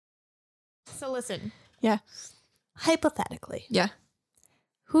so listen. Yeah. Hypothetically. Yeah.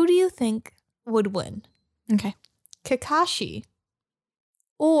 Who do you think would win? Okay. Kakashi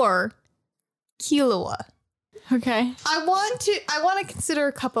or Killua? Okay. I want to consider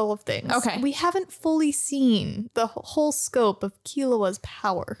a couple of things. Okay. We haven't fully seen the whole scope of Killua's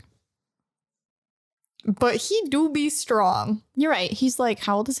power. But he do be strong. You're right. He's like,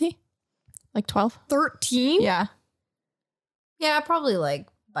 how old is he? Like 12? 13? Yeah. Yeah, probably like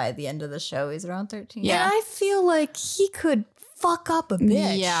by the end of the show, he's around 13. Yeah. And I feel like he could fuck up a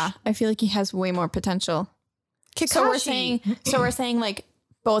bitch. Yeah. I feel like he has way more potential. Kakashi. So we're saying like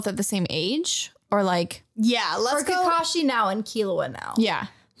both at the same age or like. Yeah, let's Or go. Kakashi now and Killua now. Yeah.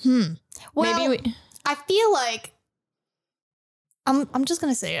 Well, Maybe I feel like I'm just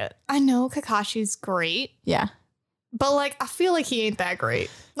gonna say it. I know Kakashi's great, yeah. but like I feel like he ain't that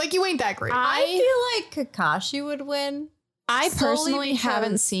great. Like you ain't that great. I feel like Kakashi would win. I Solely personally because-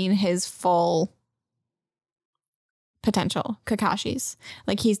 haven't seen his full potential, Kakashi's.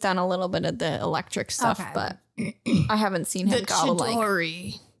 Like he's done a little bit of the electric stuff, Okay. but I haven't seen him the go like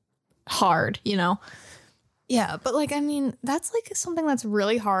Chidori. hard, you know? Yeah, but like I mean, that's like something that's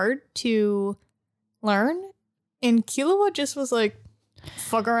really hard to learn. And Killua just was like,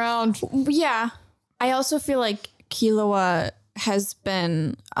 fuck around. Yeah. I also feel like Killua has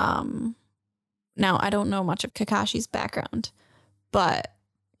been now I don't know much of Kakashi's background, but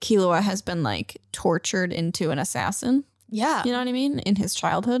Killua has been like tortured into an assassin. Yeah. You know what I mean? In his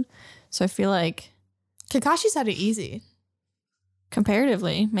childhood. So I feel like Kakashi's had it easy.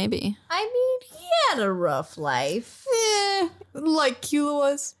 comparatively, maybe. I mean, he had a rough life. Like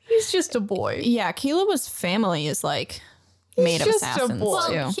Killua's. He's just a boy. Yeah, Killua's family is like made of just a assassins boy.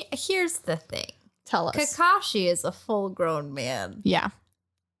 too. Well, here's the thing. Tell us. Kakashi is a full-grown man. Yeah.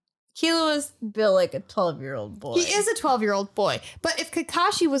 Killua's built like a 12-year-old boy. He is a 12-year-old boy. But if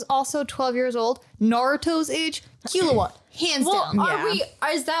Kakashi was also 12 years old, Naruto's age, Killua, hands Well, down.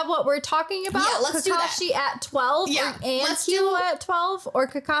 is that what we're talking about? Yeah, let's do that. Kakashi at 12 Yeah, and let's Killua at 12 or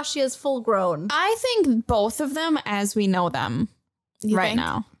Kakashi is full grown? I think both of them as we know them You right think?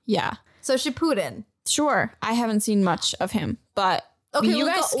 now. Yeah. So Shippuden. Sure. I haven't seen much of him, but Okay, you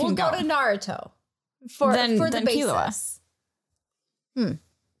guys we'll can go go. to Naruto for Then the Killua. basis.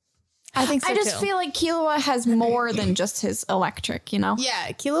 I think so I just too. feel like Killua has more than just his electric, you know? Yeah,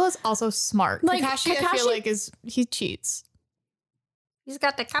 Killua's also smart. Like, Kakashi, I feel like he cheats. He's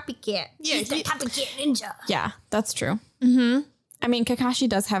got the copycat. Yeah, He's the copycat ninja. Yeah, that's true. Mm-hmm. I mean, Kakashi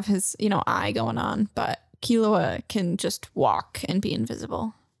does have his, eye going on, but Killua can just walk and be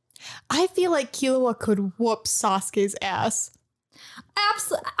invisible. I feel like Killua could whoop Sasuke's ass.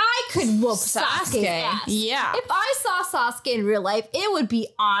 Absolutely. I could whoop Sasuke's ass. Yeah. If I saw Sasuke in real life, it would be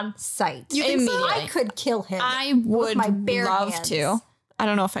on sight. You think so? I could kill him. I with would my bare love hands. to. I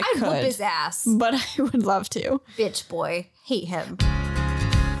don't know if I I'd could, whoop his ass. but I would love to. Bitch boy. Hate him.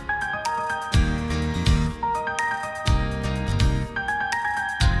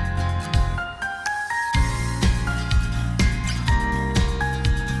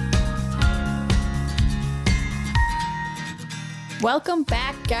 Welcome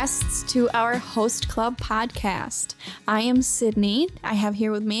back, guests, to our Host Club podcast. I am Sydney. I have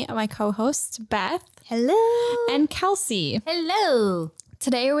here with me my co-hosts, Beth. Hello. And Kelsey. Hello.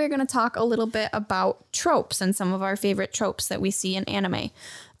 Today we're going to talk a little bit about tropes and some of our favorite tropes that we see in anime.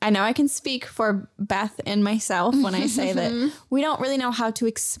 I know I can speak for Beth and myself when I say that we don't really know how to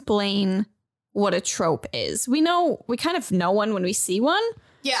explain what a trope is. We kind of know one when we see one,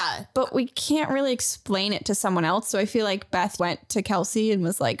 Yeah. but we can't really explain it to someone else. So I feel like Beth went to Kelsey and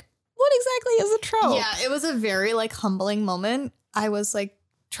was like, what exactly is a trope? Yeah, it was a very like humbling moment. I was like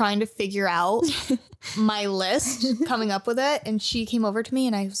trying to figure out my list, coming up with it, and she came over to me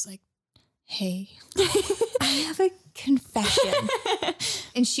and I was like, "Hey, I have a confession."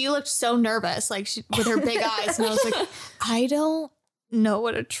 And she looked so nervous, like with her big eyes, and I was like, "I don't know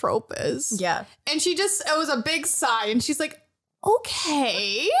what a trope is." Yeah. And it was a big sigh, and she's like,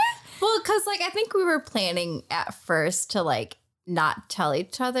 "Okay." Well, because like I think we were planning at first to like not tell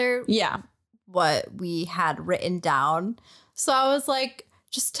each other Yeah. what we had written down. So I was like,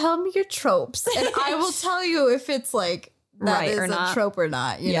 just tell me your tropes and I will tell you if it's like that Right is or a not. trope or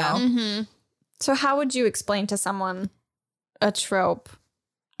not, you Yeah. know? Mm-hmm. So how would you explain to someone a trope?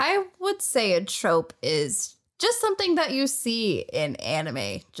 I would say a trope is just something that you see in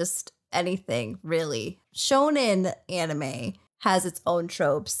anime, just anything really. Shonen anime has its own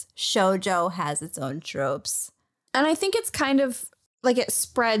tropes. Shoujo has its own tropes. And I think it's kind of like it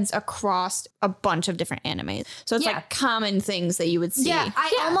spreads across a bunch of different animes. So it's Yeah. like common things that you would see. Yeah,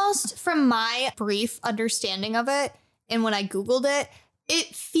 I almost, from my brief understanding of it, and when I Googled it,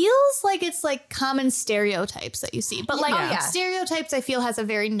 it feels feels like it's like common stereotypes that you see. But like stereotypes I feel has a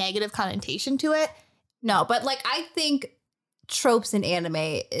very negative connotation to it. No, but like I think tropes in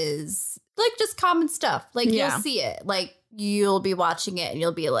anime is like just common stuff. Like you'll see it. Like you'll be watching it and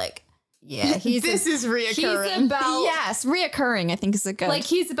you'll be like, yeah, this is reoccurring. He's about, yes, reoccurring I think is a good. like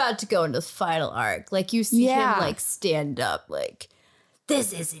he's about to go into the final arc. Like you see him like stand up like,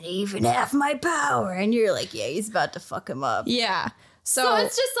 this isn't even half my power. And you're like, yeah, he's about to fuck him up. Yeah. So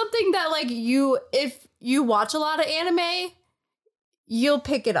it's just something that like if you watch a lot of anime, you'll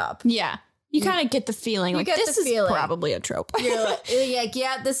pick it up. Yeah. You kind of get the feeling like this is probably a trope. You're like,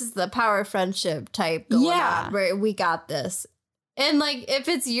 yeah, this is the power friendship type going on. Where we got this. And like, if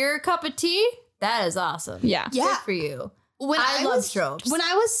it's your cup of tea, that is awesome. Yeah. Good for you. I love tropes. When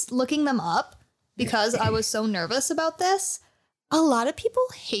I was looking them up, because I was so nervous about this, a lot of people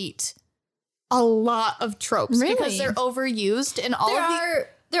hate a lot of tropes because they're overused and all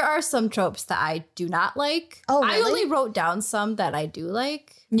there are some tropes that I do not like. Oh, really? I only wrote down some that I do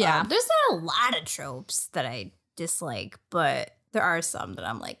like. Yeah. There's not a lot of tropes that I dislike, but there are some that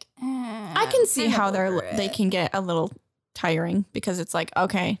I'm like, I can see how they can get a little tiring because it's like,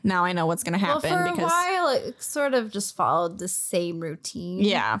 okay, now I know what's going to happen. Well, for a while, it sort of just followed the same routine.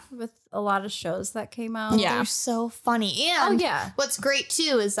 Yeah. With a lot of shows that came out. Yeah. They're so funny. And what's great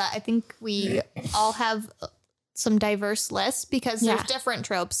too is that I think we all have some diverse lists because there's different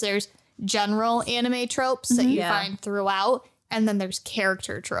tropes. There's general anime tropes that you find throughout, and then there's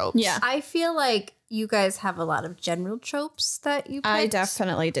character tropes. Yeah. I feel like you guys have a lot of general tropes that you picked. I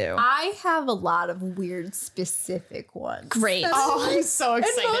definitely do. I have a lot of weird specific ones. Great. I'm so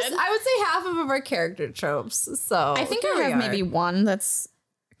excited. I would say half of them are character tropes. So I think I have maybe one that's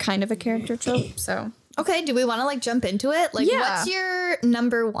kind of a character trope. So okay, do we want to like jump into it? Like, what's your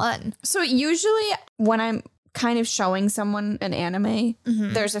number one? So usually when I'm kind of showing someone an anime,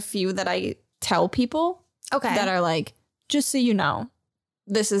 there's a few that I tell people that are like, just so you know,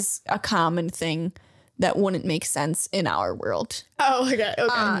 this is a common thing that wouldn't make sense in our world. Oh,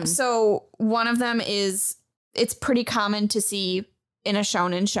 okay. So one of them is, it's pretty common to see in a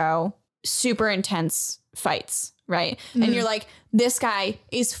shonen show super intense fights, right? And you're like, this guy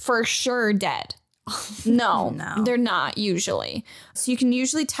is for sure dead. No, they're not usually. So you can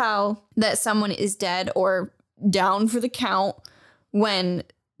usually tell that someone is dead or down for the count when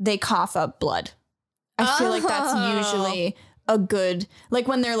they cough up blood. I feel like that's usually a good, like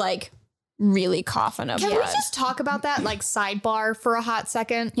when they're like really coughing up blood. Can we just talk about that, like sidebar for a hot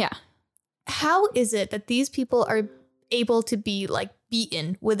second? Yeah. How is it that these people are able to be like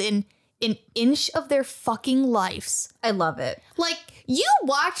beaten within an inch of their fucking lives? I love it. Like, you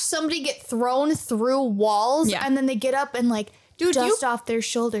watch somebody get thrown through walls and then they get up and like dust off their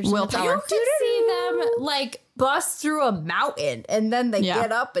shoulders. Willpower. You can see them like bust through a mountain and then they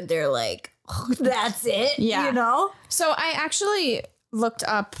get up and they're like, oh, that's it. Yeah. You know? So I actually looked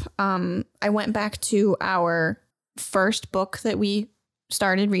up, I went back to our first book that we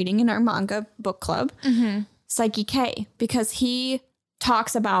started reading in our manga book club, Psyche K, because he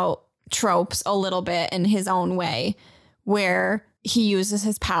talks about tropes a little bit in his own way, where he uses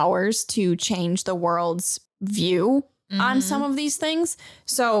his powers to change the world's view on some of these things.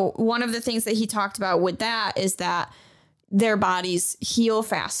 So one of the things that he talked about with that is that their bodies heal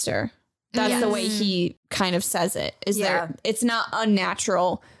faster. That's the way he kind of says it, is that it's not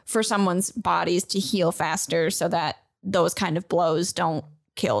unnatural for someone's bodies to heal faster so that those kind of blows don't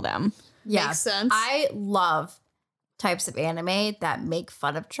kill them. Yeah. Makes sense. I love types of anime that make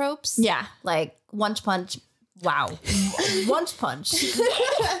fun of tropes. Yeah. Like One Punch. Wow. One Punch.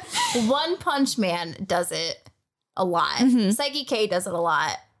 One Punch Man does it a lot. Psyche K does it a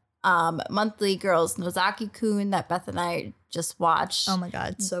lot. Monthly Girls Nozaki-kun that Beth and I just watched. Oh my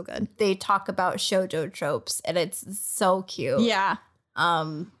God, it's so good. They talk about shoujo tropes and it's so cute. Yeah.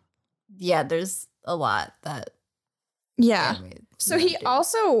 Yeah, there's a lot that. Yeah. So he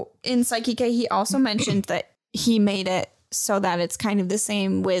also, in Psyche K, he also mentioned that he made it so that it's kind of the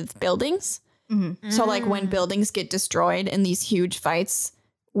same with buildings. So like when buildings get destroyed in these huge fights,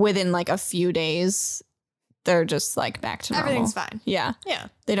 within like a few days, they're just like back to normal. Everything's fine. Yeah. Yeah.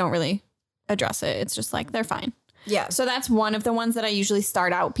 They don't really address it. It's just like, they're fine. Yeah. So that's one of the ones that I usually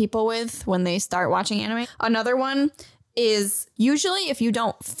start out people with when they start watching anime. Another one is usually if you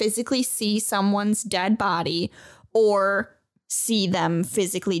don't physically see someone's dead body or see them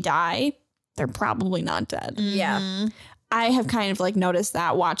physically die, they're probably not dead. Yeah. I have kind of like noticed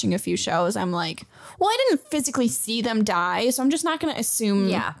that watching a few shows. I'm like, well, I didn't physically see them die, so I'm just not going to assume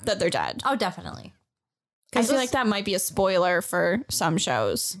that they're dead. Oh, definitely. I feel like that might be a spoiler for some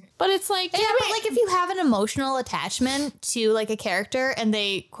shows. But it's like... Yeah, but like if you have an emotional attachment to like a character and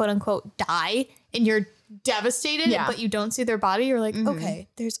they quote unquote die and you're devastated, but you don't see their body, you're like, okay,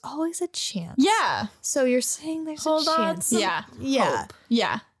 there's always a chance. Yeah. So you're saying there's a chance. Yeah. Yeah.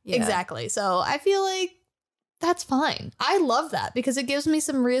 Yeah. Exactly. So I feel like that's fine. I love that because it gives me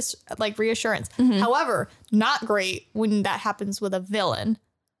some reassurance. However, not great when that happens with a villain.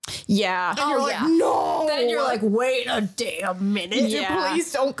 Yeah. And you're like, no. Then you're like, wait a damn minute. Yeah.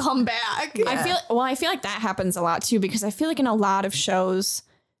 Please don't come back. I feel like that happens a lot too, because I feel like in a lot of shows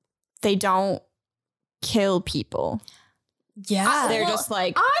they don't kill people. Yeah. They're just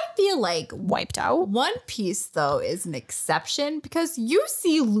like I feel like wiped out. One Piece, though, is an exception because you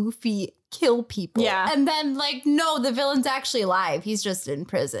see Luffy kill people. Yeah. And then, like, no, the villain's actually alive. He's just in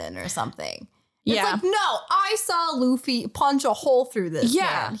prison or something. It's Yeah. like, no, I saw Luffy punch a hole through this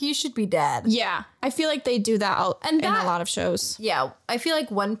man. He should be dead. Yeah. I feel like they do that in a that- lot of shows. Yeah, I feel like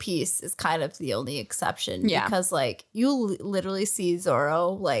One Piece is kind of the only exception. Yeah. Because, like, you literally see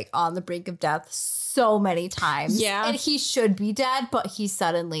Zoro, like, on the brink of death so many times. Yeah. And he should be dead, but he's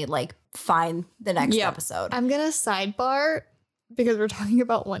suddenly, like, fine the next episode. I'm going to sidebar because we're talking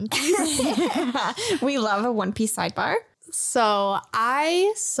about One Piece. We love a One Piece sidebar. So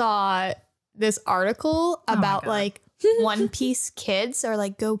I saw this article about like One Piece kids or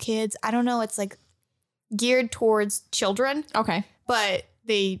like Go Kids. I don't know. It's like geared towards children, Okay. but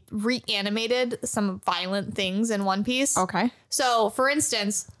they reanimated some violent things in One Piece. Okay. So for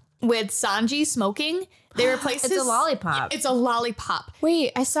instance, with Sanji smoking, they replaced It's his a lollipop. It's a lollipop.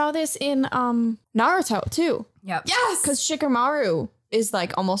 Wait, I saw this in Naruto too. Yep. Yes. Because Shikamaru is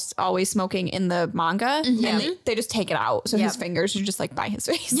like almost always smoking in the manga, and they just take it out, so his fingers are just like by his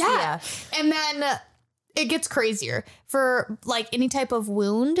face. Yeah. And then it gets crazier. For like any type of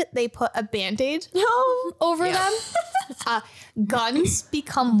wound, they put a Band-Aid over them. Guns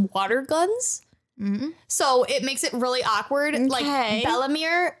become water guns. So it makes it really awkward. Like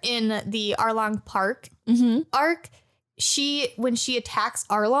Bellamere in the Arlong Park arc, when she attacks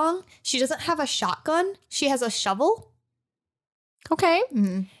Arlong, she doesn't have a shotgun. She has a shovel. Okay.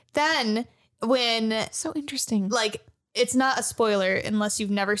 Then when So interesting. like it's not a spoiler unless you've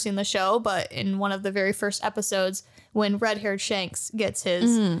never seen the show, but in one of the very first episodes when red-haired Shanks gets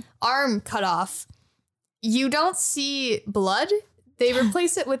his arm cut off, you don't see blood. They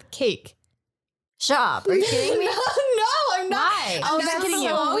replace it with cake. Shut up. Are you kidding me? No, I'm not. Why? I'm not that's kidding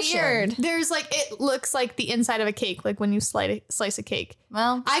so you. weird. There's like, it looks like the inside of a cake, like when you slice a cake.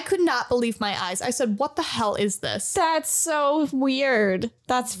 Well, I could not believe my eyes. I said, what the hell is this? That's so weird.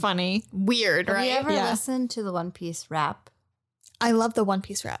 That's funny. Weird, have right? you ever Yeah. listened to the One Piece rap? I love the One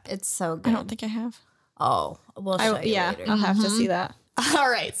Piece rap. It's so good. I don't think I have. Oh, we'll show you later. I'll have to see that. All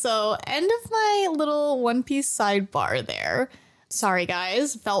right, so end of my little One Piece sidebar there. Sorry,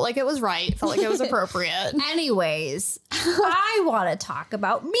 guys. Felt like it was right. Felt like it was appropriate. Anyways, I want to talk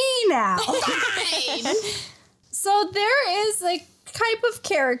about me now. So there is a type of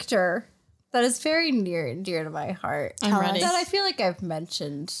character that is very near and dear to my heart. I'm ready. That I feel like I've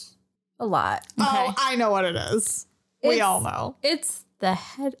mentioned a lot. Oh, I know what it is. We It's- all know. It's the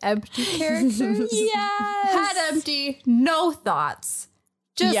head empty characters. Yes. Head empty, no thoughts.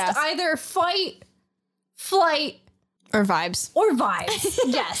 Just Yes. either fight, flight, Or vibes. or vibes.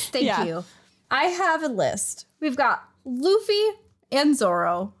 Yes, thank Yeah. you. I have a list. We've got Luffy and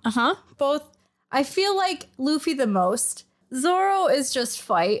Zoro. Uh-huh. Both, I feel like Luffy the most. Zoro is just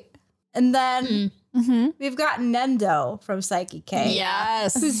fight. And then we've got Nendo from Psyche K.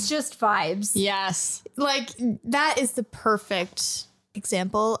 Yes. Who's just vibes. Yes. Like, that is the perfect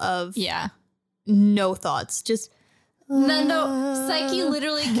example of Yeah. no thoughts. Just, Nendo, Psyche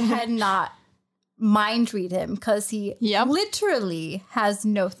literally cannot mind read him because he literally has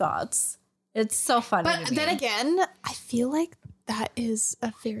no thoughts. It's so funny. but to me. then again, I feel like that is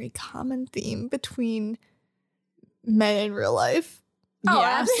a very common theme between men in real life. oh,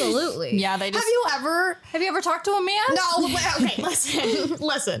 Yeah. absolutely. Yeah, they just... Have you ever talked to a man? No, okay,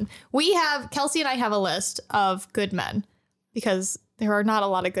 listen. Kelsey and I have a list of good men because there are not a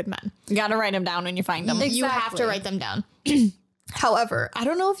lot of good men. You gotta write them down when you find them. You have to Exactly. write them down. However, I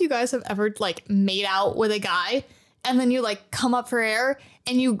don't know if you guys have ever like made out with a guy and then you like come up for air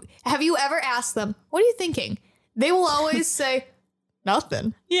and have you ever asked them, what are you thinking? They will always say,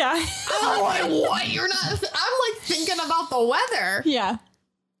 nothing. Yeah. I'm like, what? You're not, I'm like thinking about the weather. Yeah.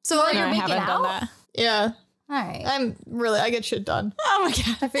 So Well, like, you're I making haven't done out? that. yeah, All right. I get shit done. Oh my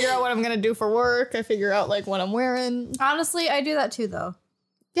God. I figure out what I'm going to do for work. I figure out like what I'm wearing. Honestly, I do that too, though.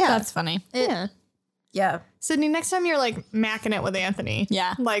 Yeah. That's funny. yeah. Yeah. Sydney, next time you're like macking it with Anthony,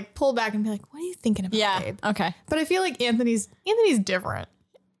 Yeah. like pull back and be like, what are you thinking about, babe? Okay. But I feel like Anthony's different.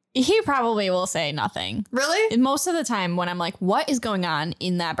 He probably will say nothing. Really? And most of the time when I'm like, what is going on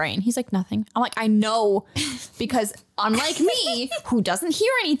in that brain? He's like, nothing. I'm like, I know, because unlike me, who doesn't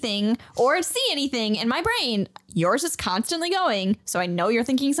hear anything or see anything in my brain, yours is constantly going. So I know you're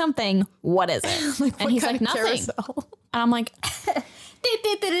thinking something. What is it? Like, and he's like, nothing. carousel? And I'm like,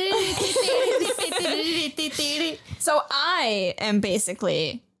 so I am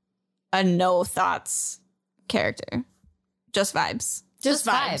basically a no thoughts character. Just vibes. Just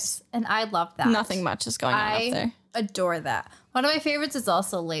vibes. And I love that. Nothing much is going on up there. Adore that. One of my favorites is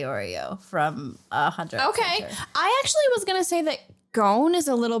also Leorio from Hunter x Okay. Hunter. I actually was going to say that Gon is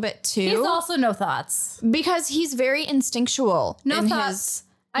a little bit too. He's also no thoughts. Because he's very instinctual. No in thoughts.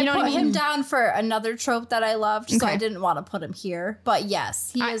 You know I what put I mean? him down for another trope that I loved, so Okay. I didn't want to put him here. But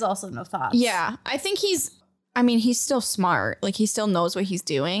yes, he is also no thoughts. Yeah. I think he's still smart. Like, he still knows what he's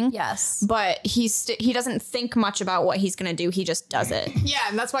doing. Yes. But he doesn't think much about what he's going to do. He just does it. Yeah,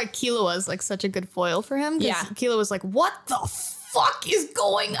 and that's why Kilo was like such a good foil for him. 'Cause Yeah. Kilo was like, what the fuck is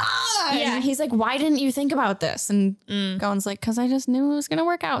going on? Yeah. He's like, why didn't you think about this? And Gon's like, because I just knew it was going to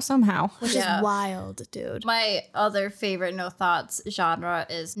work out somehow. Which Yeah. is wild, dude. My other favorite no thoughts genre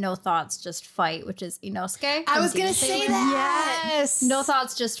is no thoughts, just fight, which is Inosuke. I from was going Demon to say Slayer. that. Yes. No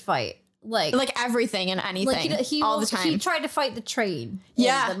thoughts, just fight. Like everything and anything. he all will- the time. He tried to fight the train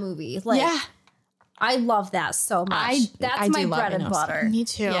Yeah. in the movie. Like, yeah. I love that so much. That's I my do love bread and Inosuke. butter. Me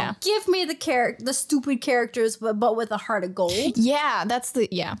too. Yeah. Give me the stupid characters, but with a heart of gold. Yeah. That's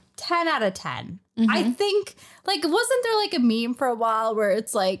 10 out of 10. I think, like, wasn't there like a meme for a while where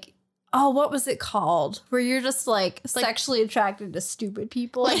it's like, oh, what was it called? Where you're just like sexually attracted to stupid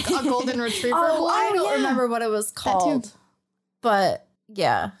people. Like a golden retriever. Oh, I don't yeah. remember what it was called. But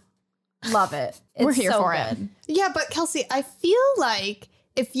yeah, love it. It's We're here so for it. good. Yeah, but Kelsey, I feel like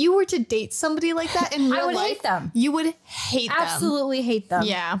if you were to date somebody like that in real I would life, hate them. you would hate them. Absolutely hate them.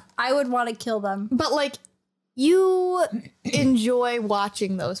 Yeah. I would want to kill them. But like, you enjoy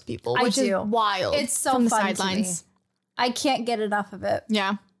watching those people, I which is do. wild. It's so From the fun sidelines. to me. I can't get enough of it.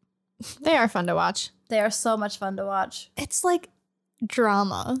 Yeah. They are fun to watch. They are so much fun to watch. it's like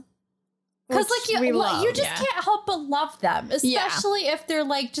drama. Because which like we you love. just yeah. can't help but love them, especially if they're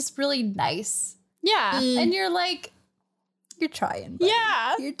like just really nice. Yeah. And you're like, you're trying. buddy.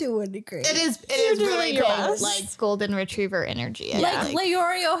 Yeah. You're doing great. It is doing really your cool, best. like golden retriever energy. I Like think.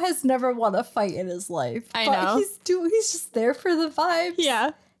 Leorio has never won a fight in his life. I but know. He's just there for the vibes.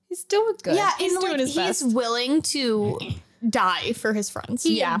 Yeah. He's doing good. yeah, He's and doing like his he's best. willing to die for his friends.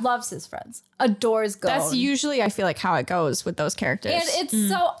 He Yeah. loves his friends. Adores Gon. That's usually, I feel like, how it goes with those characters. And it's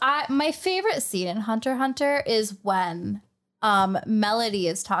so my favorite scene in Hunter x Hunter is when Melody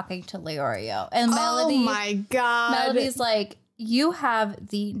is talking to Leorio. And Melody Oh my god. Melody's like, you have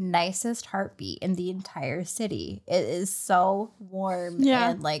the nicest heartbeat in the entire city. It is so warm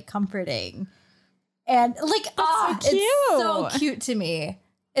Yeah. and like comforting. And like, so it's so cute to me.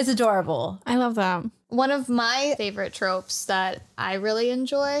 It's adorable. I love that. One of my favorite tropes that I really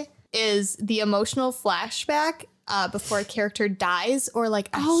enjoy is the emotional flashback before a character dies or like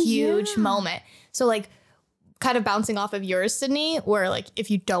a huge moment. So like kind of bouncing off of yours, Sydney, where like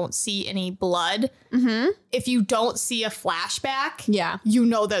if you don't see any blood, if you don't see a flashback, Yeah. you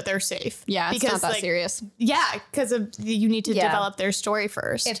know that they're safe. Yeah. It's not that serious. Yeah, because you need to Yeah. develop their story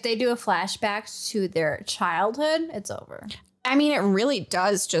first. If they do a flashback to their childhood, it's over. I mean, it really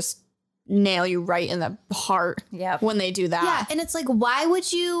does just nail you right in the heart Yep. when they do that. Yeah, and it's like, why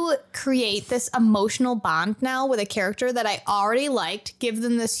would you create this emotional bond now with a character that I already liked, give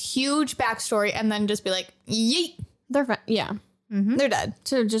them this huge backstory, and then just be like, yeet, They're yeah. they're dead.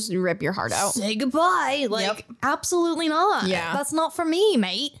 To just rip your heart out. Say goodbye. Like, absolutely not. Yeah. That's not for me,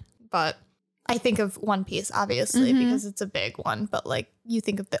 mate. But I think of One Piece, obviously, because it's a big one. But like, you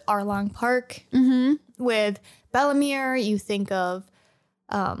think of the Arlong Park with Bellemere, you think of...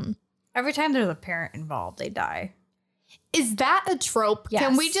 Every time there's a parent involved, they die. Is that a trope? Yes.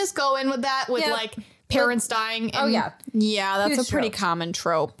 Can we just go in with that with Yep. like parents dying? Oh, and yeah. Yeah, that's Huge a pretty trope. common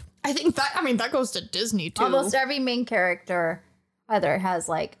trope. I think that, I mean, that goes to Disney too. Almost every main character either has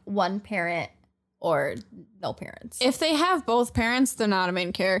like one parent or no parents. If they have both parents, they're not a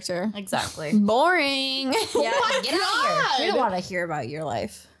main character. Exactly. Boring. Yeah, my get out of here. We God. don't want to hear about your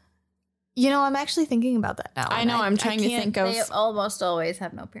life. You know, I'm actually thinking about that now. I and know. I'm trying to can't- think of. They almost always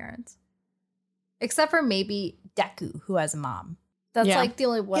have no parents. Except for maybe Deku, who has a mom. That's Yeah. like the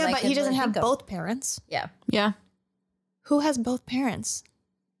only one Yeah, I but can he doesn't really have think of. both parents. Yeah. Yeah. Who has both parents?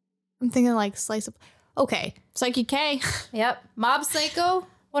 I'm thinking like slice of. Okay. Psyche K. Yep. Mob Psycho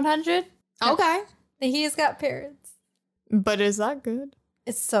 100. Okay. He's got parents. But is that good?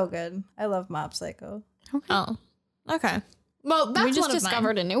 It's so good. I love Mob Psycho. Okay. Oh, okay. Well, that's we just one of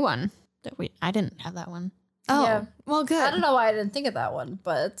discovered a new one that I didn't have that one. Oh, Yeah. well, good. I don't know why I didn't think of that one,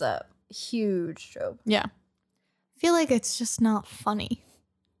 but it's a huge trope. Yeah. I feel like it's just not funny.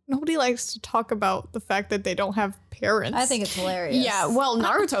 Nobody likes to talk about the fact that they don't have parents. I think it's hilarious. Yeah, well,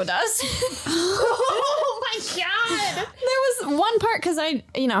 Naruto does. Oh my god! There was one part, because I,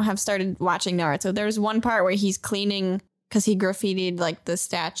 have started watching Naruto. There's one part where he's cleaning, because he graffitied, like, the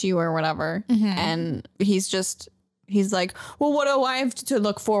statue or whatever. And he's like, well, what do I have to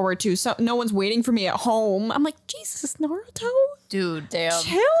look forward to? So no one's waiting for me at home. I'm like, Jesus, Naruto? Dude, damn.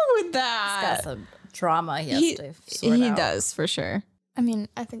 Chill with that. He's got some drama he has to sort He out. does, for sure. I mean,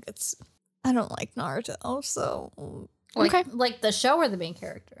 I don't like Naruto, so Like the show or the main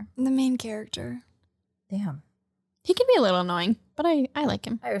character? the main character. Damn. He can be a little annoying, but I like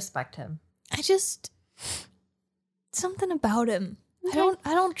him. I respect him. Something about him. Okay.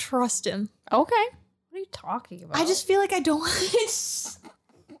 I don't trust him. Okay. What are you talking about? I just feel like I don't.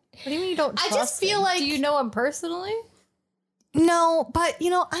 What do you mean you don't I trust just feel him? like- Do you know him personally? No, but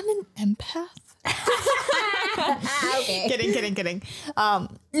I'm an empath. Okay. Kidding.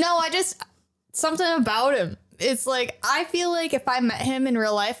 No, something about him. It's like, I feel like if I met him in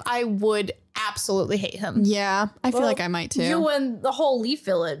real life, I would absolutely hate him. Yeah, I feel Well, like I might too. You and the whole Leaf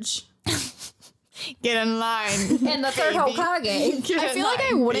Village. Get in line. And the third baby. Hokage. Get I in feel like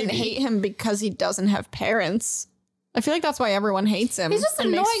I line, wouldn't baby. hate him because he doesn't have parents. I feel like that's why everyone hates him. He's just an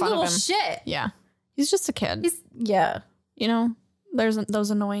and makes annoying fun of little him. shit. Yeah. He's just a kid. Yeah. There's those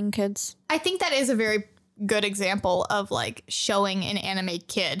annoying kids. I think that is a very good example of like showing an anime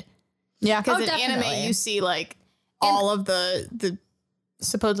kid. Yeah. Because Oh, in definitely. anime, you see like all of the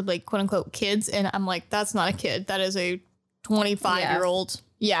supposedly quote unquote kids, and I'm like, that's not a kid. That is a 25-year-old.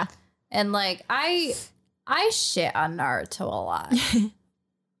 Yeah. And like I shit on Naruto a lot.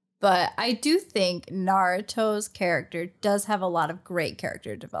 But I do think Naruto's character does have a lot of great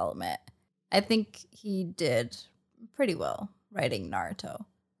character development. I think he did pretty well writing Naruto.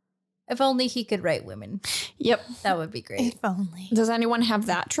 If only he could write women. Yep. That would be great. If only. Does anyone have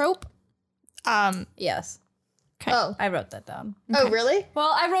that trope? Yes. Okay. Oh. I wrote that down. Oh, really?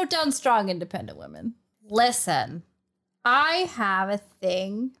 Well, I wrote down strong, independent women. Listen, I have a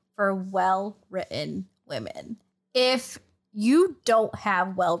thing for well-written women. If you don't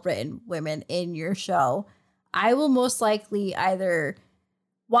have well-written women in your show, I will most likely either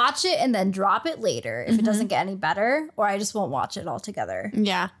watch it and then drop it later if it doesn't get any better, or I just won't watch it altogether.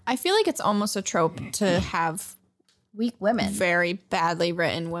 Yeah. I feel like it's almost a trope to have Weak women. very badly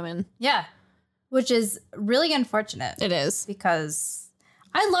written women. Yeah. Which is really unfortunate. It is. Because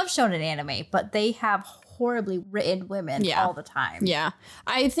I love shonen anime, but they have horribly written women Yeah. all the time. Yeah.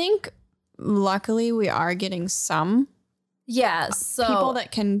 I think luckily we are getting some Yeah, so people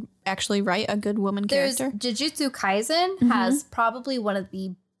that can actually write a good woman there's character. Jujutsu Kaisen has probably one of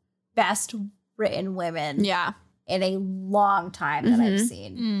the best written women Yeah. in a long time that I've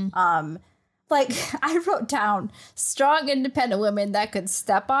seen. Like I wrote down strong independent women that could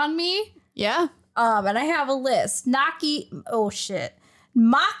step on me. Yeah. And I have a list. Maki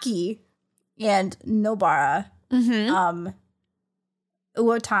and Nobara.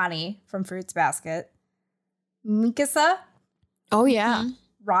 Uotani from Fruits Basket. Mikasa, Oh, yeah.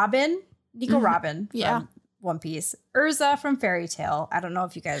 Robin, Nico Robin from Yeah. One Piece. Urza from Fairy Tale. I don't know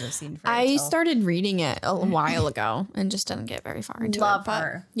if you guys have seen Fairy I Tale. started reading it a while ago and just didn't get very far into Love it. but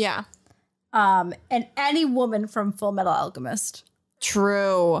her. Yeah. And any woman from Full Metal Alchemist.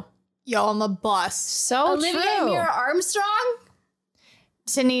 True. Yo, I'm a bust. So Olivia true. Mira Armstrong?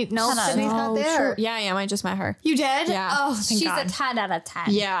 Sydney, no, Hold on. Sydney's not Oh, there. true. Yeah, I am. I just met her. You did? Yeah. Oh, thank She's God. a 10 out of 10.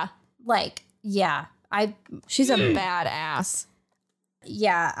 Yeah. Like, yeah. She's a badass.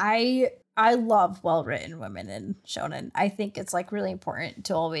 I love well-written women in shonen. I think it's like really important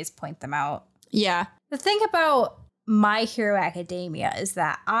to always point them out. Yeah. The thing about My Hero Academia is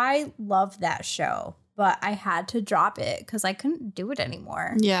that I love that show, but I had to drop it because I couldn't do it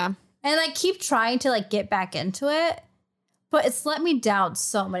anymore. Yeah. And I keep trying to like get back into it, but it's let me down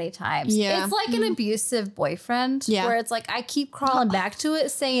so many times. Yeah. It's like an abusive boyfriend Yeah. where it's like I keep crawling back to it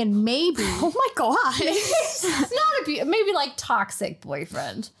saying maybe. Oh my God. It's not maybe like toxic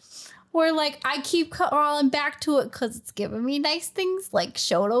boyfriend. Where like I keep crawling back to it because it's giving me nice things like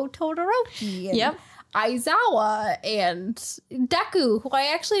Shoto Todoroki and Yep. Aizawa and Deku, who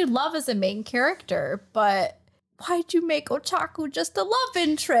I actually love as a main character, but why'd you make Ochaku just a love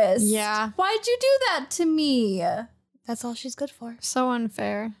interest? Yeah. Why'd you do that to me? That's all she's good for. So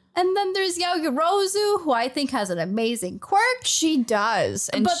unfair. And then there's Yaoyorozu, who I think has an amazing quirk. She does.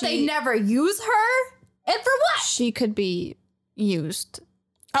 But they never use her. And for what? She could be used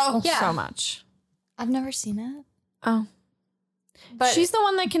so much. I've never seen it. Oh. But She's the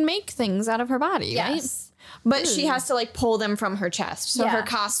one that can make things out of her body, right? yes. But she has to like pull them from her chest. So her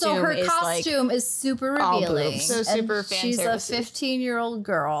costume is super all revealing. boobs. So super fan She's service. a 15-year-old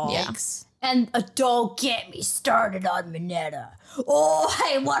girl. Yikes. And don't get me started on Mineta. Oh,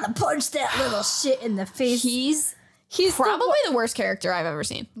 I want to punch that little shit in the face. He's probably the worst character I've ever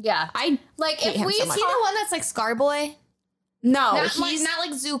seen. Yeah. I like hate if him we so Is much. he the one that's like Scarboy? No, Not he's not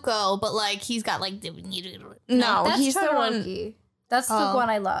like Zuko, but like he's got like no, that's he's the one. Todoroki. That's the one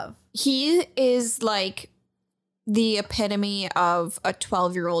I love. He is like the epitome of a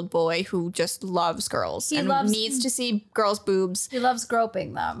 12-year-old boy who just loves girls needs to see girls' boobs. He loves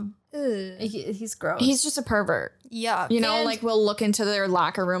groping them. He's gross. He's just a pervert. Yeah. You know, And- like we'll look into their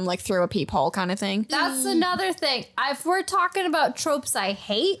locker room like through a peephole kind of thing. That's another thing. If we're talking about tropes I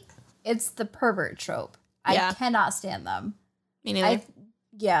hate, it's the pervert trope. Yeah. I cannot stand them. Me neither.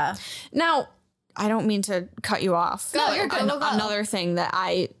 Yeah. Now, I don't mean to cut you off. No, you're good. Go. Another thing that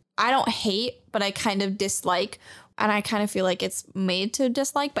I don't hate, but I kind of dislike, and I kind of feel like it's made to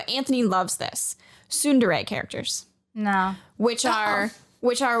dislike, but Anthony loves this. Tsundere characters, No. which are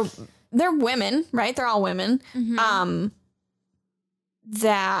they're women, right? They're all women.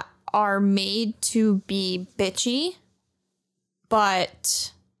 That are made to be bitchy,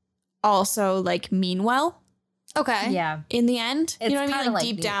 but also like mean well Okay. Yeah. in the end. It's you know what I kinda mean? Like like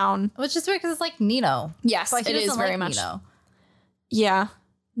deep Nino. down. Which is weird because it's like Nino. Yes, But he it is doesn't very like much. Nino. Yeah.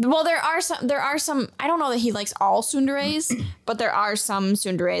 Well, there are some, I don't know that he likes all tsunderes, but there are some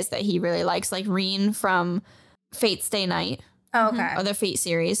tsunderes that he really likes, like Rin from Fate's Day Night, Oh, okay. or the Fate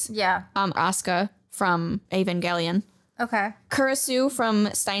series. Yeah. Asuka from Evangelion. Okay. Kurisu from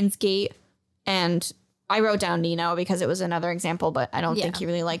Steins Gate, and I wrote down Nino because it was another example, but I don't think he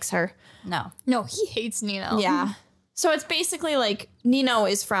really likes her. No. No, he hates Nino. Yeah. So it's basically like Nino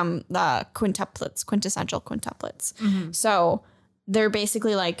is from the quintessential quintuplets. So they're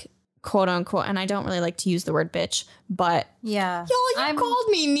basically like quote unquote, and I don't really like to use the word bitch, but Yeah. Y'all, you called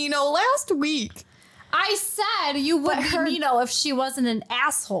me Nino last week. I said you would be Nino if she wasn't an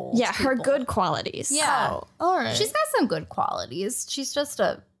asshole. yeah, to her people. good qualities. Yeah. Oh, all right. She's got some good qualities. She's just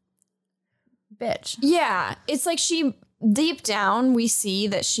a bitch. Yeah. It's like she deep down we see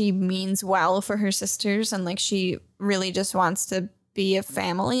that she means well for her sisters and like she really just wants to be a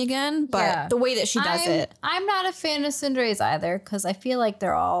family again. But Yeah. the way that she does it. I'm not a fan of Cinderella's either because I feel like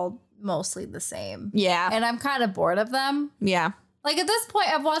they're all mostly the same. Yeah. And I'm kind of bored of them. Yeah. Like at this point,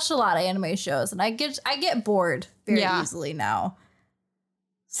 I've watched a lot of anime shows and I get bored very easily now.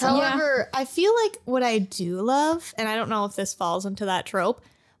 However, I feel like what I do love, and I don't know if this falls into that trope,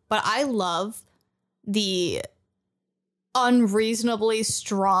 but I love the unreasonably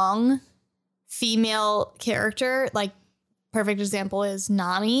strong female character. Like, perfect example is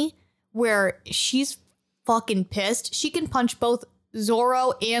Nami, where she's fucking pissed. She can punch both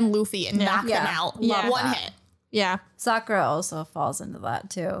Zoro and Luffy and knock them out. Yeah. One that. hit. Yeah. Sakura also falls into that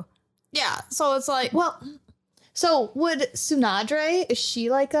too. Yeah. So it's like, well, so would Tsunade, is she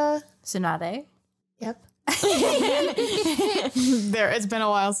like a... Tsunade. Yep. It's been a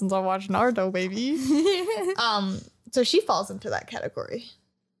while since I watched Naruto, baby. So she falls into that category.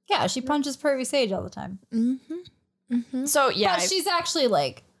 Yeah, she punches Pervy Sage all the time. So yeah. But she's actually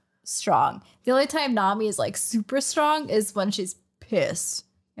like strong. The only time Nami is like super strong is when she's pissed.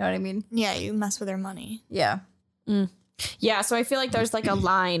 You know what I mean? Yeah, you mess with her money. Yeah. Yeah, so I feel like there's like a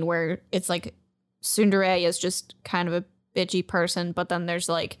line where it's like Tsundere is just kind of a bitchy person, but then there's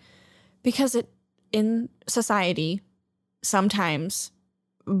like, because it in society, sometimes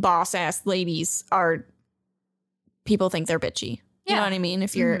boss ass ladies are, people think they're bitchy. You know what I mean?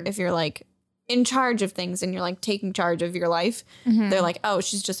 If you're like in charge of things and you're like taking charge of your life, they're like, oh,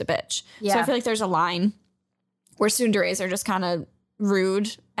 she's just a bitch. Yeah. So I feel like there's a line where tsunderes are just kind of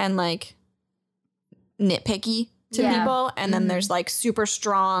rude and like nitpicky to Yeah. people, and then there's like super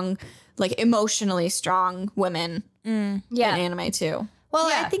strong, like emotionally strong women in anime too. Well,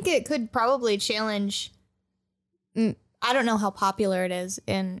 Yeah. I think it could probably challenge. I don't know how popular it is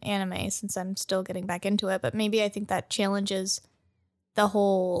in anime since I'm still getting back into it, but maybe I think that challenges the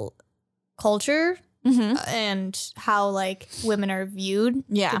whole culture and how like women are viewed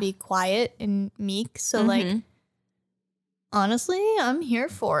Yeah. to be quiet and meek. So like, honestly, I'm here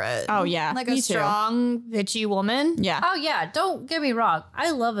for it. Oh yeah, Like me a too. strong, bitchy woman. Yeah, Oh yeah, don't get me wrong.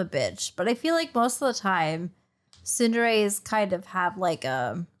 I love a bitch, but I feel like most of the time, Cinderella's kind of have like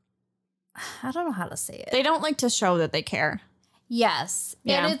a, I don't know how to say it. they don't like to show that they care. Yes.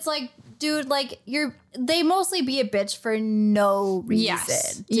 Yeah. And it's like, dude, like they mostly be a bitch for no reason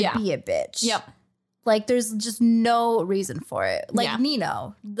Yes. to Yeah. be a bitch. Yep. Like there's just no reason for it. Like Yeah.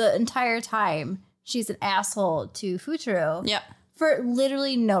 Nino, the entire time she's an asshole to Futuro Yep. for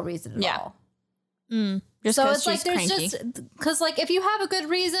literally no reason at Yeah. all. Just So 'cause it's like she's there's cranky. just because like if you have a good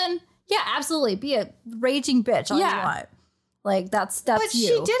reason, yeah, absolutely, be a raging bitch all you Yeah. want. Like that's But you.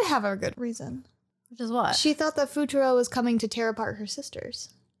 she did have a good reason. Which is what? She thought that Futuro was coming to tear apart her sisters.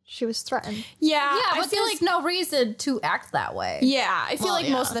 She was threatened. Yeah. yeah, I but feel there's like no reason to act that way. yeah. I feel Well, like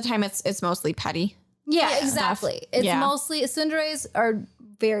yeah. most of the time it's mostly petty. Yeah, Yeah. exactly. It's Yeah. mostly Cinderella's are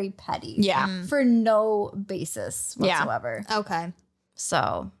very petty. Yeah. For no basis Yeah. whatsoever. Okay.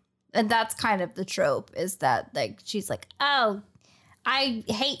 So, and that's kind of the trope is that like she's like, oh, I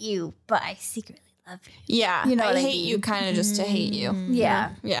hate you, but I secretly love you. Yeah. You know I what I hate mean? you kind of just to hate you.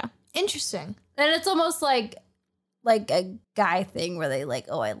 Yeah. Yeah. Interesting. And it's almost like a guy thing where they like,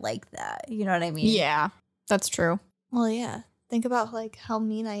 oh, I like that. You know what I mean? Yeah. That's true. Well, yeah. Think about like how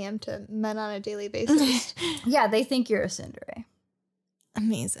mean I am to men on a daily basis. Yeah, they think you're a Cinderella.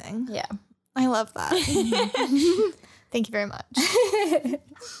 Amazing. Yeah. I love that. Thank you very much.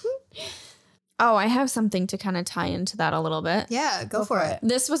 Oh, I have something to kind of tie into that a little bit. Yeah, go for it.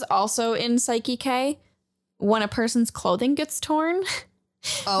 This was also in Psyche K. When a person's clothing gets torn,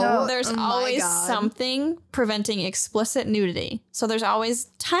 there's my always God. something preventing explicit nudity. So there's always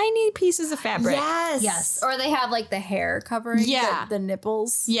tiny pieces of fabric. Yes. Yes. Or they have like the hair covering Yeah. the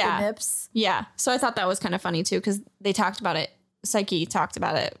nipples. Yeah. The nips. Yeah. So I thought that was kind of funny too, because they talked about it. Psyche talked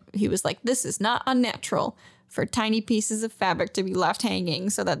about it. He was like, this is not unnatural for tiny pieces of fabric to be left hanging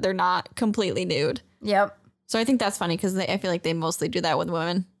so that they're not completely nude. Yep. So I think that's funny because I feel like they mostly do that with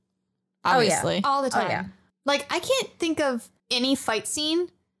women. Oh, yeah. Obviously. All the time. yeah. Like, I can't think of any fight scene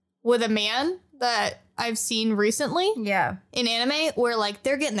with a man that I've seen recently Yeah. in anime where, like,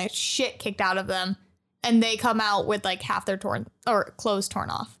 they're getting the shit kicked out of them and they come out with, like, half their clothes torn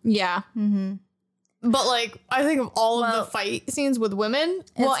off. Yeah. Mm-hmm. But, like, I think of all Well- of the fight scenes with women.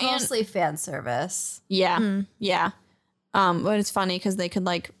 It's and- mostly fan service. Yeah. Yeah. But it's funny because they could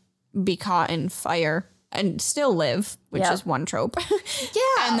like be caught in fire and still live, which Yep. is one trope.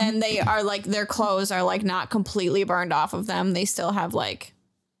 Yeah. And then they are like, their clothes are like not completely burned off of them. They still have like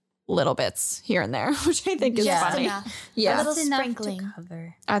little bits here and there, which I think is Yeah. funny. enough. Yeah. little sprinkling.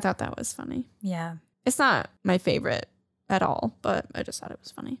 cover. I thought that was funny. Yeah. It's not my favorite at all, but I just thought it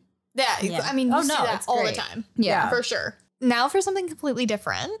was funny. Yeah. Yeah. I mean, you Oh, see no, that it's all great. the time. Yeah. For sure. Now for something completely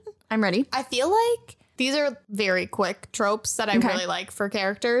different. I'm ready. I feel like these are very quick tropes that I Okay. really like for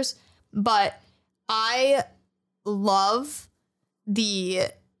characters, but I love the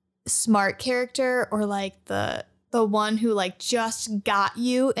smart character or like the one who like just got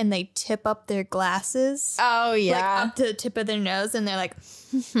you and they tip up their glasses. Oh, Like up to the tip of their nose and they're like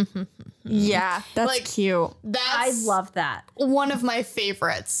yeah. That's Like- cute. that's I love that. one of my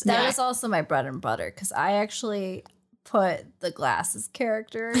favorites. That Yeah. is also my bread and butter because I actually put the glasses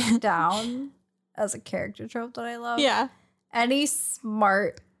character down as a character trope that I love. Yeah. Any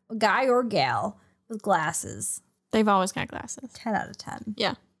smart guy or gal with glasses, They've always got glasses. 10 out of 10.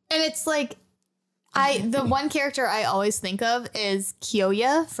 Yeah. And it's like the one character I always think of is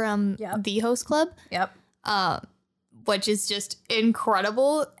Kyoya from Yep. The Host Club. Yep. Which is just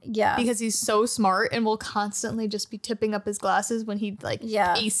incredible Yeah. because he's so smart and will constantly just be tipping up his glasses when he like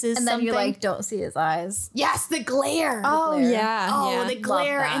Yeah. aces And then something. you like don't see his eyes. yes, the glare. Oh, glare. yeah. Oh, yeah. the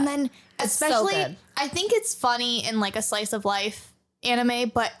glare. that. And then It's so especially good. I think it's funny in like a slice of life anime,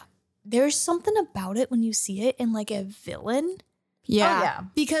 but there's something about it when you see it in like a villain yeah. Oh, yeah.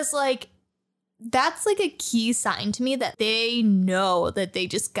 because like that's like a key sign to me that they know that they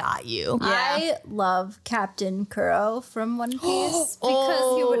just got you. I love Captain Kuro from One Piece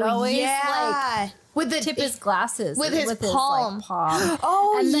because he would always like with the tip his glasses with his palm. like, palm.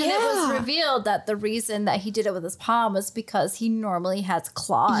 Oh, And then yeah. it was revealed that the reason that he did it with his palm was because he normally has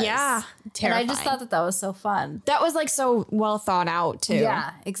claws. Yeah. And I just Terrifying. thought that was so fun. That was like so well thought out too.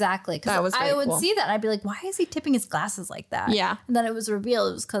 Yeah, exactly. That Because was I very would cool. see that and I'd be like, why is he tipping his glasses like that? Yeah. And then it was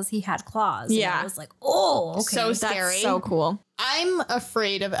revealed it was because he had claws. And Yeah. I was like, oh, okay. So scary. That's so cool. I'm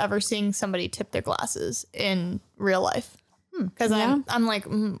afraid of ever seeing somebody tip their glasses in real life. Because Yeah. I'm like,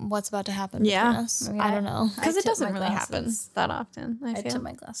 what's about to happen Yeah. between us? I mean, I don't know. Because it tip doesn't my really happen glasses. that often. I I feel. tip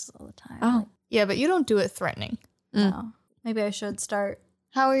my glasses all the time. Oh. Yeah, but you don't do it threatening. No. Maybe I should start.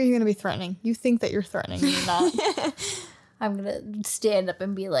 How are you going to be threatening? You think that you're threatening. You're not. I'm going to stand up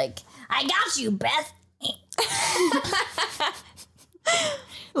and be like, I got you, Beth.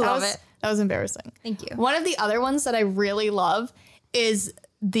 Love was, it. That was embarrassing. Thank you. One of the other ones that I really love is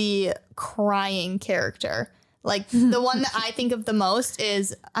the crying character Like the one that I think of the most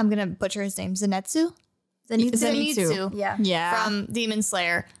is, I'm going to butcher his name, Zenitsu? Zenitsu. Yeah. Yeah. From Demon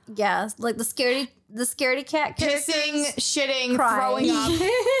Slayer. Yeah. Like the scaredy cat characters. Pissing, shitting, Crying.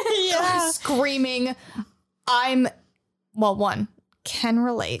 throwing up, screaming. One, can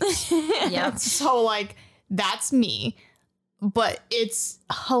relate. Yeah. So, like, that's me. But it's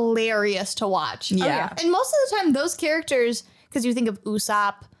hilarious to watch. Yeah. And most of the time, those characters, because you think of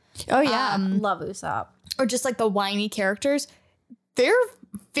Usopp, Oh, yeah. Love Usopp. or just like the whiny characters, they're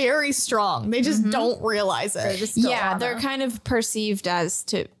very strong. They just don't realize it. They just don't Yeah, wanna. they're kind of perceived as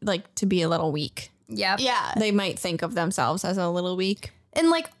to be a little weak. Yep. Yeah. They might think of themselves as a little weak. And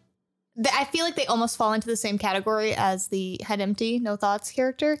like, I feel like they almost fall into the same category as the Head Empty, No Thoughts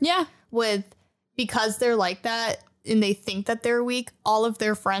character. Yeah. Because they're like that and they think that they're weak, all of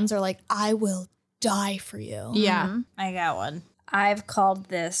their friends are like, I will die for you. Yeah. I got one. I've called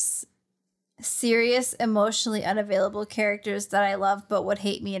this serious, emotionally unavailable characters that I love but would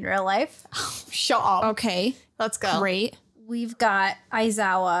hate me in real life. Shut up. Okay. Let's go. Great. We've got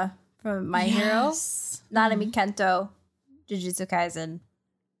Aizawa from My Hero, Nanami Kento, Jujutsu Kaisen,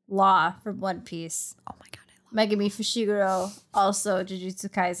 Law from One Piece, Oh my God. I love Megami Fushiguro, also Jujutsu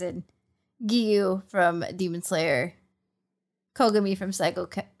Kaisen, Giyu from Demon Slayer, Kogami from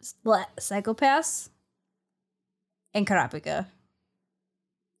Psychopaths, and Karapika.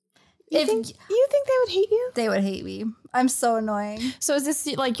 You think they would hate you? They would hate me. I'm so annoying. So is this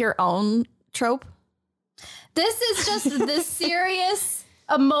like your own trope? This is just the serious,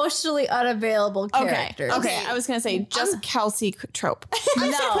 emotionally unavailable characters. Okay. I was going to say just Kelsey trope.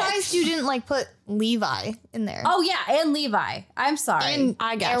 I'm No. surprised you didn't like put Levi in there. Oh, yeah, and Levi. I'm sorry. and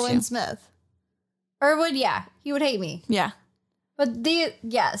I got Erwin you. Smith. Erwood, yeah, he would hate me. Yeah. But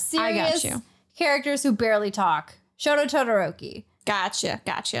serious you. characters who barely talk. Shoto Todoroki. Gotcha.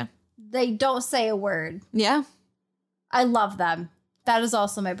 They don't say a word. Yeah. I love them. That is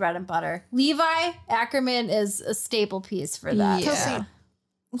also my bread and butter. Levi Ackerman is a staple piece for that. Yeah. Kelsey,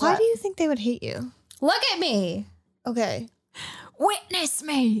 why What? do you think they would hate you? Look at me. Okay. Witness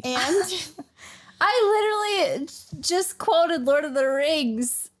me. And I literally just quoted Lord of the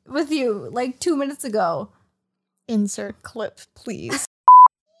Rings with you like 2 minutes ago. insert clip, please.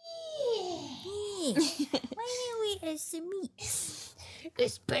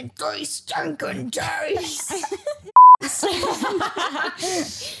 It's been 3 stinking days.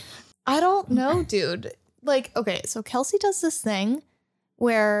 I don't know, dude. Like, okay, so Kelsey does this thing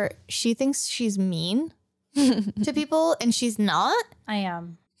where she thinks she's mean to people and she's not. I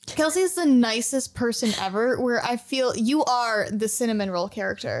am. Kelsey's the nicest person ever, where I feel you are the cinnamon roll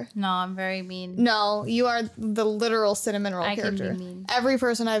character. No, I'm very mean. No, you are the literal cinnamon roll I can be character. mean. Every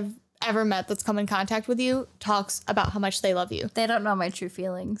person I've ever met that's come in contact with you talks about how much they love you. They don't know my true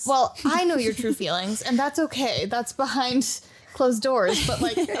feelings. Well, I know your true feelings, and that's okay. That's behind closed doors. But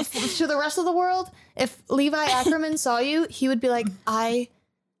like to the rest of the world, if Levi Ackerman saw you, he would be like, I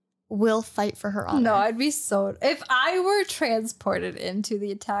will fight for her honor. no, I'd be so. If I were transported into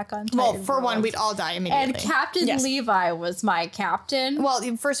the Attack on Titan, Well, for one, world, we'd all die immediately. and Captain Yes. Levi was my captain, Well,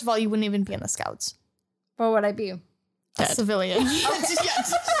 first of all, you wouldn't even be in the scouts. what would I be? A Dead. civilian.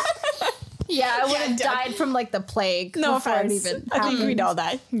 Yeah, I would Yeah, have dead. died from like the plague. No before it offense. even I think happened. we'd all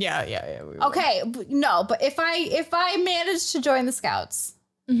die. Yeah. Okay, no, but if I managed to join the scouts,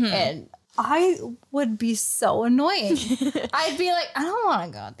 and I would be so annoying. I'd be like, I don't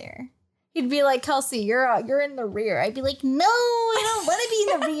want to go there. He'd be like, Kelsey, you're in the rear. I'd be like, no, I don't want to be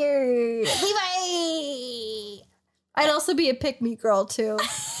in the rear. Levi. I'd also be a pick-me girl too.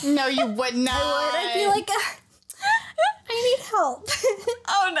 No, you would not. I'd be like, I need help.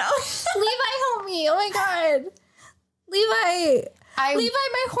 Oh no. Levi, help me. Oh my God. Levi,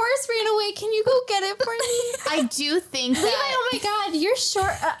 my horse ran away. Can you go get it for me? I do think Levi, that. oh my God, you're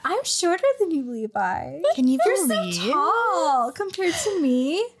short. I'm shorter than you, Levi. Can you You're believe? so tall compared to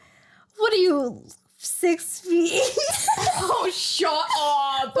me. What are you, 6 feet? Oh, shut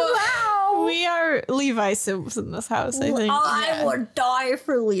up. Wow. We are Levi Sims in this house, I think. I would die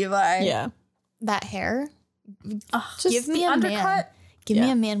for Levi. Yeah. That hair? Just Give me the a undercut. man. Give Yeah.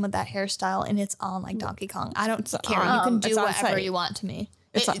 me a man with that hairstyle, and it's on like Donkey Kong. I don't care. You can do it's on whatever site. you want to me.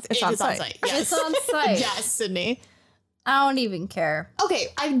 It's on site. Yes. It's on site. Yes, Sydney. I don't even care. Okay,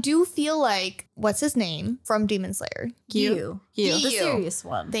 I do feel like what's his name from Demon Slayer? You. You. The You. serious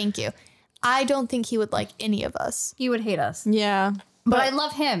one. Thank you. I don't think he would like any of us, He would hate us. Yeah. But I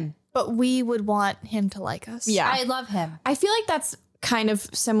love him. but we would want him to like us. Yeah. I love him. I feel like that's kind of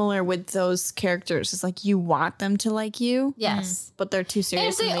similar with those characters. It's like you want them to like you. Yes. But they're too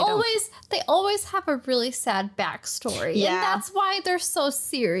serious. And they always have a really sad backstory. Yeah. And that's why they're so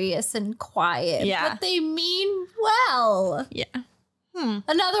serious and quiet. Yeah. But they mean well. Yeah.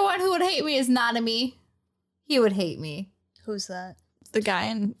 Another one who would hate me is Nanami. He would hate me. Who's that? The guy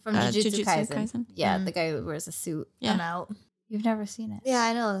in From Jujutsu Kaisen. Yeah, the guy who wears a suit. Yeah. I'm out. You've never seen it. Yeah,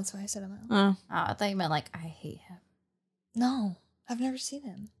 I know. That's why I said I'm out. Oh. Oh, I thought you meant like I hate him. No, I've never seen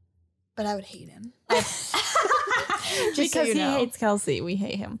him, but I would hate him. Just because so you know. he hates Kelsey, we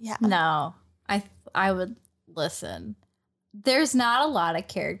hate him. Yeah. No, I would listen. There's not a lot of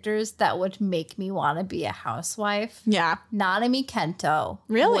characters that would make me want to be a housewife. Yeah. Nanami Kento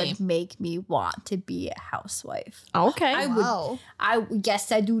Really? would make me want to be a housewife. Okay. Wow.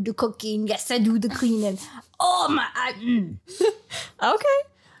 Yes, I do the cooking. Yes, I do the cleaning. Oh my! Okay.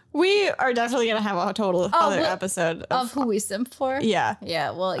 We are definitely going to have a total other what- episode Of who we simp for? Yeah.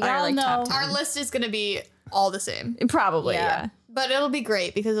 Yeah. Well, Our, y'all like, know. top 10. Our list is going to be all the same, Probably. Yeah. Yeah. but it'll be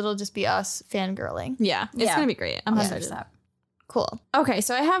great because it'll just be us fangirling. Yeah. It's Yeah. going to be great. I'm excited. 100%. Cool. Okay.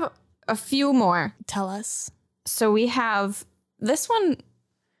 So I have a few more. Tell us. So we have this one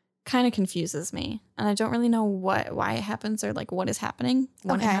kind of confuses me, and I don't really know why it happens or like what is happening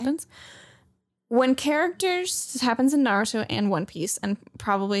when it Okay. happens. When characters, this happens in Naruto and One Piece and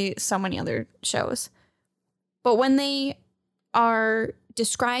probably so many other shows, but when they are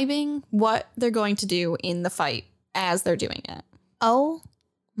describing what they're going to do in the fight as they're doing it, Oh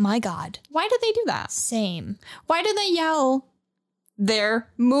my God. why do they do that? Same. Why do they yell their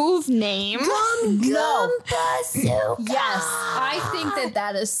move name? No. Yes, I think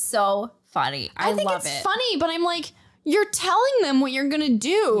that is so funny. I think love it's it. funny, but I'm like, you're telling them what you're gonna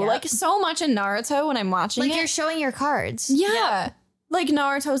do. Yeah. Like so much in Naruto when I'm watching Like it. you're showing your cards. Yeah. Like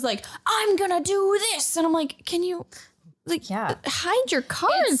Naruto's like, I'm gonna do this. And I'm like, can you like hide your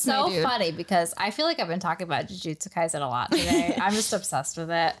cards? It's so my dude? funny because I feel like I've been talking about Jujutsu Kaisen a lot today. I'm just obsessed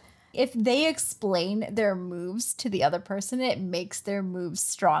with it. If they explain their moves to the other person, it makes their moves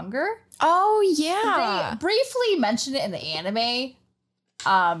stronger. Oh yeah. They briefly mention it in the anime,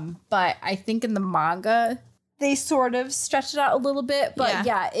 but I think in the manga they sort of stretch it out a little bit. But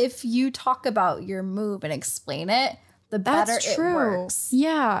yeah, if you talk about your move and explain it, the better That's it true. works.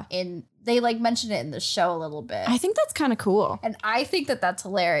 Yeah. And they like mention it in the show a little bit. I think that's kind of cool. And I think that that's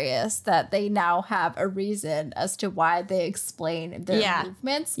hilarious that they now have a reason as to why they explain their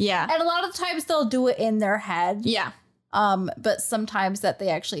movements. Yeah. And a lot of times they'll do it in their head. Yeah. But sometimes that they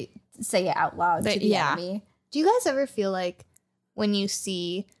actually say it out loud to the enemy. Do you guys ever feel like when you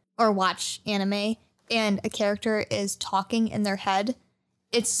see or watch anime and a character is talking in their head,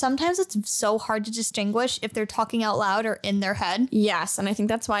 it's so hard to distinguish if they're talking out loud or in their head? Yes. And I think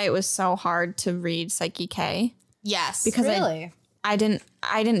that's why it was so hard to read Psyche K. Yes. Because Really? I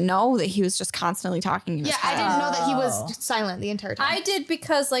didn't know that he was just constantly talking in his I head. didn't know that he was silent the entire time. I did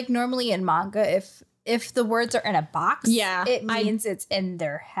because like normally in manga, if the words are in a box, it means it's in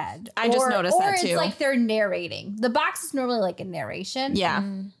their head. I just noticed that too. Or it's like they're narrating. The box is normally like a narration. Yeah.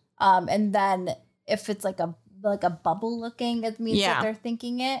 And then if it's like a bubble looking, it means that they're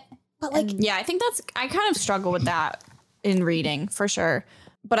thinking it. But like, Yeah, I think I kind of struggle with that in reading for sure.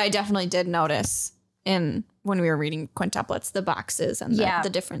 But I definitely did notice when we were reading quintuplets, the boxes and the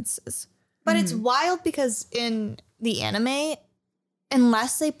differences. but it's wild because in the anime,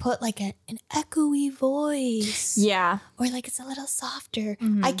 unless they put like an echoey voice, Yeah. or like it's a little softer,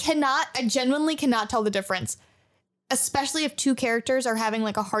 I genuinely cannot tell the difference. Especially if two characters are having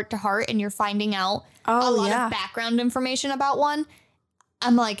like a heart to heart and you're finding out a lot of background information about one.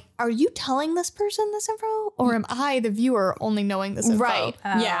 I'm like, are you telling this person this info? Or am I, the viewer, only knowing this info? Right.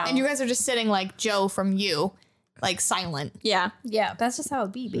 Yeah. And you guys are just sitting like Joe from You, like silent. Yeah. Yeah, that's just how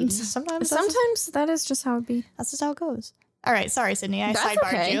it be, baby. Sometimes That is just how it be. that's just how it goes. All right. Sorry, Sydney. I That's sidebarred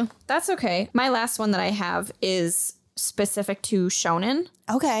okay. you. That's okay. My last one that I have is specific to shonen,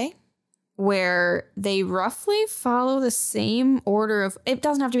 Okay. where they roughly follow the same order of, it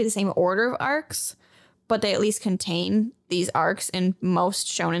doesn't have to be the same order of arcs, but they at least contain these arcs in most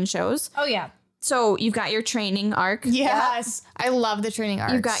shonen shows. Oh, yeah. So you've got your training arc. Yes. I love the training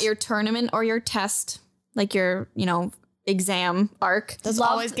arcs. You've got your tournament or your test, like your, exam arc. Those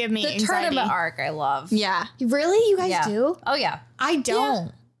Love always give me the anxiety. tournament arc. I love. Yeah. Really? You guys Yeah. do? Oh, yeah. I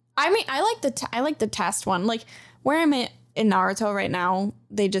don't. I mean, I like the test one. Like where I'm at in Naruto right now,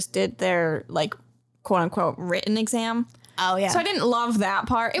 they just did their like quote unquote written exam. Oh, yeah. So I didn't love that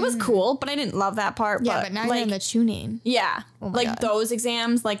part. It was cool, but I didn't love that part. yeah, but now you're in the tuning. yeah, my like God. those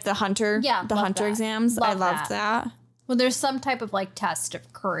exams, like the hunter, Yeah, the love hunter that. exams. I Love loved that. When there's some type of like test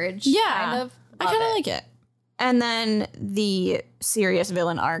of courage. Yeah, Kind of. I Love kind of it. like it. And then the serious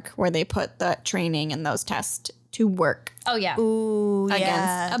villain arc where they put the training and those tests to work Oh, yeah. Ooh, against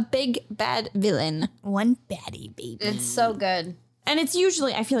yeah. a big bad villain. One baddie, baby. It's so good. And I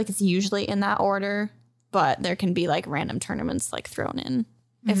feel like it's usually in that order, but there can be like random tournaments like thrown in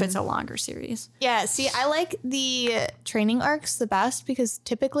if it's a longer series. Yeah, see, I like the training arcs the best because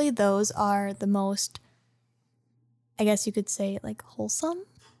typically those are the most, I guess you could say, like wholesome.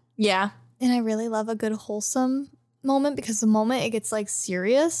 Yeah. And I really love a good wholesome moment because the moment it gets like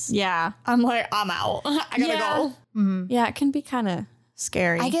serious, Yeah. I'm like, I'm out. I gotta go. Mm-hmm. Yeah, it can be kind of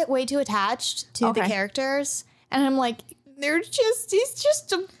scary. I get way too attached to the Okay. characters, and I'm like, he's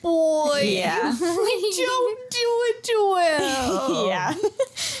just a boy. Yeah. Don't do it to him. Yeah.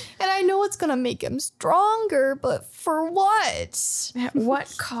 And I know it's gonna make him stronger, but for what? At what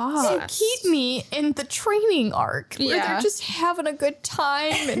To cost? keep me in the training arc where Yeah. they're just having a good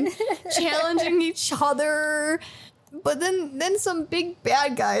time and challenging each other. But then some big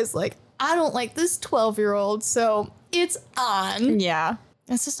bad guy's like, I don't like this 12-year-old, so it's on. Yeah.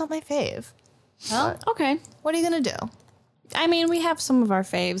 It's just not my fave. Well, okay. What are you gonna do? I mean, we have some of our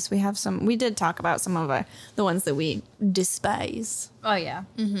faves. We did talk about some of the ones that we despise. Oh, yeah.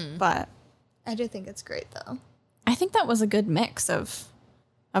 But I do think it's great though. I think that was a good mix of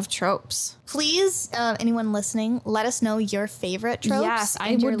tropes. Please, anyone listening, let us know your favorite tropes. Yes, I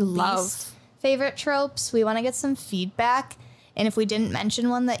and your would love. least favorite tropes. We want to get some feedback. And if we didn't mention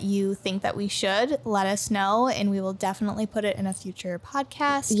one that you think that we should, let us know, and we will definitely put it in a future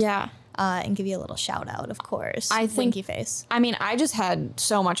podcast. Yeah. And give you a little shout out, of course. I think- Winky face. I mean, I just had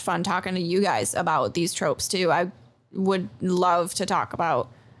so much fun talking to you guys about these tropes too. I would love to talk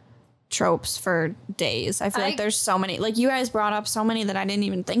about tropes for days. I feel like there's so many. Like you guys brought up so many that I didn't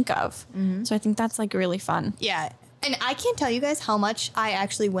even think of. So I think that's like really fun. Yeah. And I can't tell you guys how much I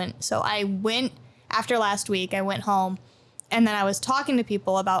actually went. So I went after last week, I went home and then I was talking to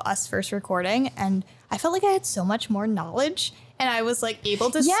people about us first recording, and I felt like I had so much more knowledge and I was like able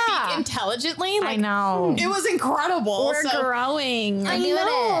to Yeah. speak intelligently. Like, I know. It was incredible. We're So- growing. I doing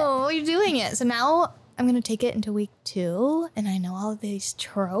know. We're doing it. So now I'm going to take it into week 2 and I know all of these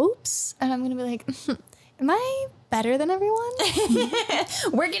tropes and I'm going to be like, am I better than everyone?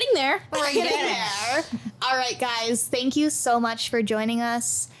 We're getting there. We're getting there. All right, guys. Thank you so much for joining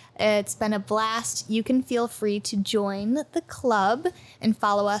us. It's been a blast. You can feel free to join the club and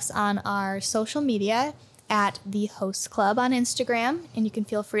follow us on our social media at the Host Club on Instagram. And you can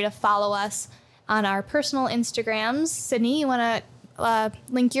feel free to follow us on our personal Instagrams. Sydney, you want to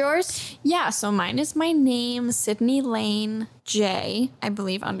link yours? Yeah, so mine is my name, Sydney Lane J, I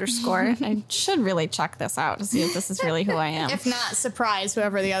believe, _. I should really check this out to see if this is really who I am. If not, surprise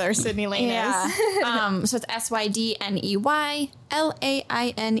whoever the other Sydney Lane is. So it's SYDNEYLAINEJ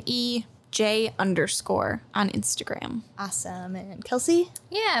 _ on Instagram. Awesome. And Kelsey?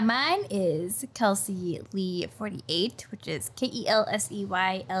 Yeah, mine is Kelsey Lee 48, which is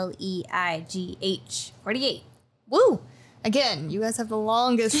KelseyLeigh 48. Woo! Again, you guys have the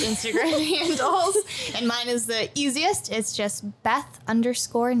longest Instagram handles, and mine is the easiest. It's just Beth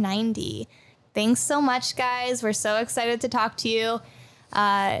 _90. Thanks so much, guys. We're so excited to talk to you.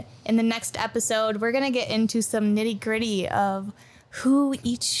 In the next episode, we're going to get into some nitty gritty of who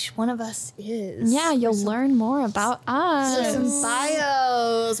each one of us is. Yeah, you'll learn more about us. Some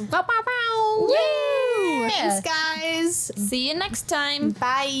bios. Bow, bow, bow. Woo! Thanks, guys. See you next time.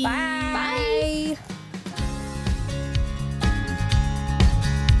 Bye. Bye.